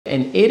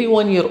An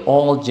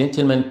 81-year-old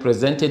gentleman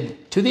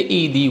presented to the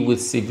ED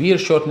with severe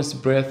shortness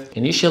of breath.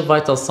 Initial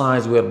vital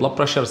signs were blood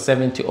pressure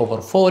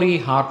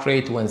 70/40, heart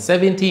rate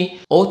 170,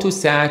 O2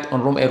 sat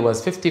on room air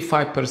was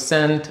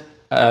 55%,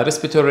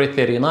 respiratory rate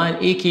 39,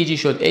 EKG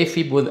showed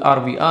AFib with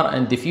RVR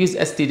and diffuse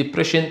ST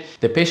depression.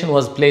 The patient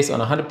was placed on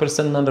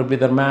 100%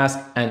 non-rebreather mask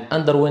and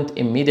underwent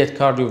immediate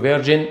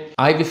cardioversion.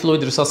 IV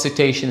fluid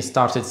resuscitation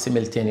started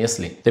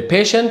simultaneously. The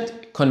patient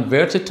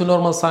converted to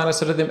normal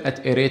sinus rhythm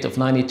at a rate of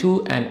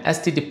 92 and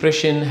ST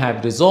depression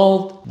have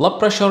resolved. Blood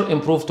pressure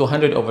improved to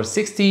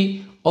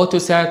 100/60.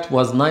 O2 sat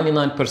was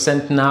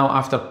 99% now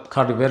after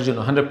cardioversion,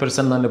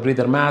 100%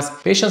 non-breather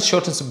mask. Patient's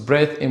shortness of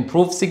breath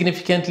improved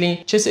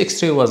significantly. Chest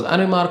X-ray was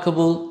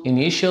unremarkable.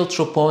 Initial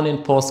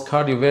troponin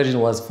post-cardioversion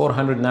was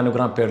 400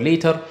 nanogram per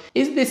liter.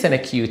 Is this an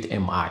acute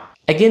MI?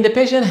 Again, the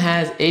patient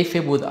has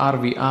AFib with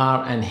RVR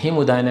and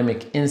hemodynamic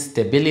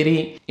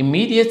instability.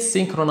 Immediate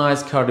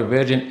synchronized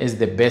cardioversion is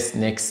the best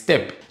next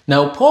step.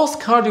 Now,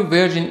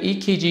 post-cardioversion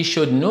EKG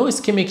showed no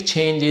ischemic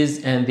changes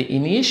and the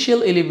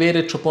initial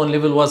elevated troponin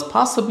level was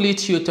possibly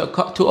due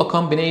to a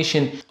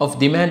combination of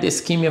demand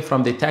ischemia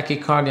from the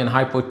tachycardia and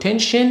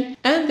hypotension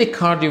and the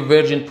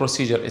cardioversion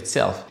procedure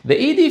itself. The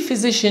ED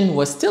physician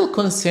was still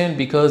concerned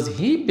because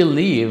he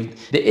believed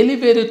the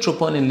elevated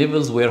troponin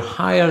levels were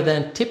higher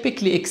than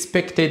typically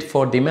expected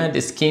for demand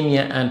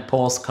ischemia and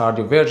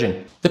post-cardioversion.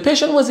 The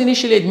patient was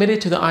initially admitted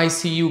to the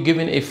ICU,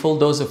 given a full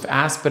dose of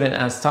aspirin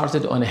and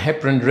started on a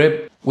heparin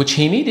drip, which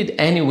he needed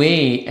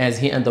anyway as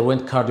he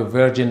underwent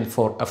cardioversion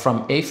from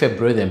AFib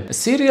rhythm.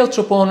 Serial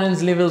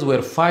troponins levels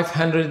were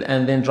 500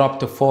 and then dropped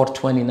to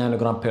 420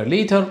 nanogram per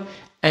liter.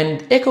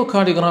 And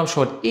echocardiogram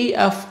showed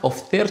EF of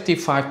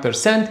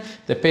 35%.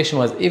 The patient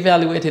was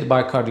evaluated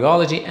by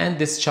cardiology and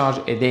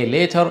discharged a day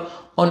later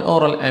on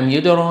oral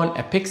amiodarone,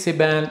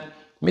 apixaban,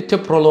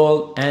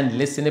 metoprolol, and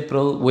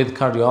lisinopril with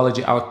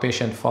cardiology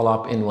outpatient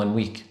follow-up in 1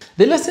 week.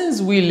 The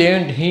lessons we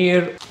learned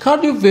here: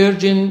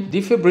 cardioversion,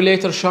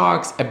 defibrillator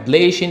shocks,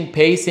 ablation,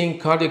 pacing,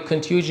 cardiac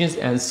contusions,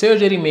 and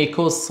surgery may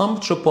cause some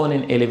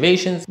troponin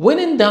elevations. When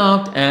in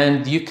doubt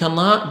and you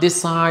cannot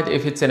decide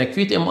if it's an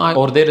acute MI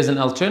or there is an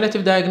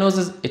alternative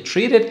diagnosis,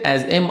 treat it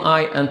as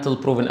MI until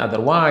proven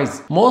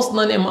otherwise. Most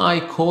non-MI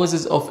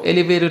causes of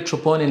elevated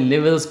troponin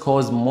levels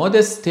cause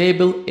modest,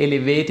 stable,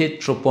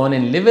 elevated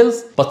troponin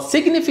levels, but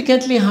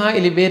significantly high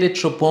elevated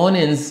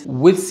troponins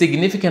with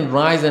significant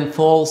rise and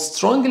fall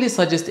strongly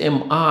suggest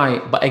MI,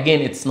 but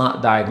again, it's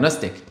not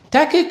diagnostic.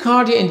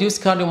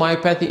 Tachycardia-induced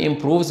cardiomyopathy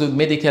improves with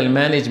medical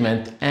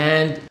management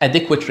and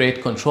adequate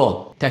rate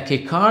control.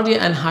 Tachycardia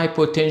and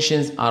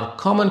hypotension are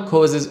common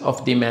causes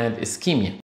of demand ischemia.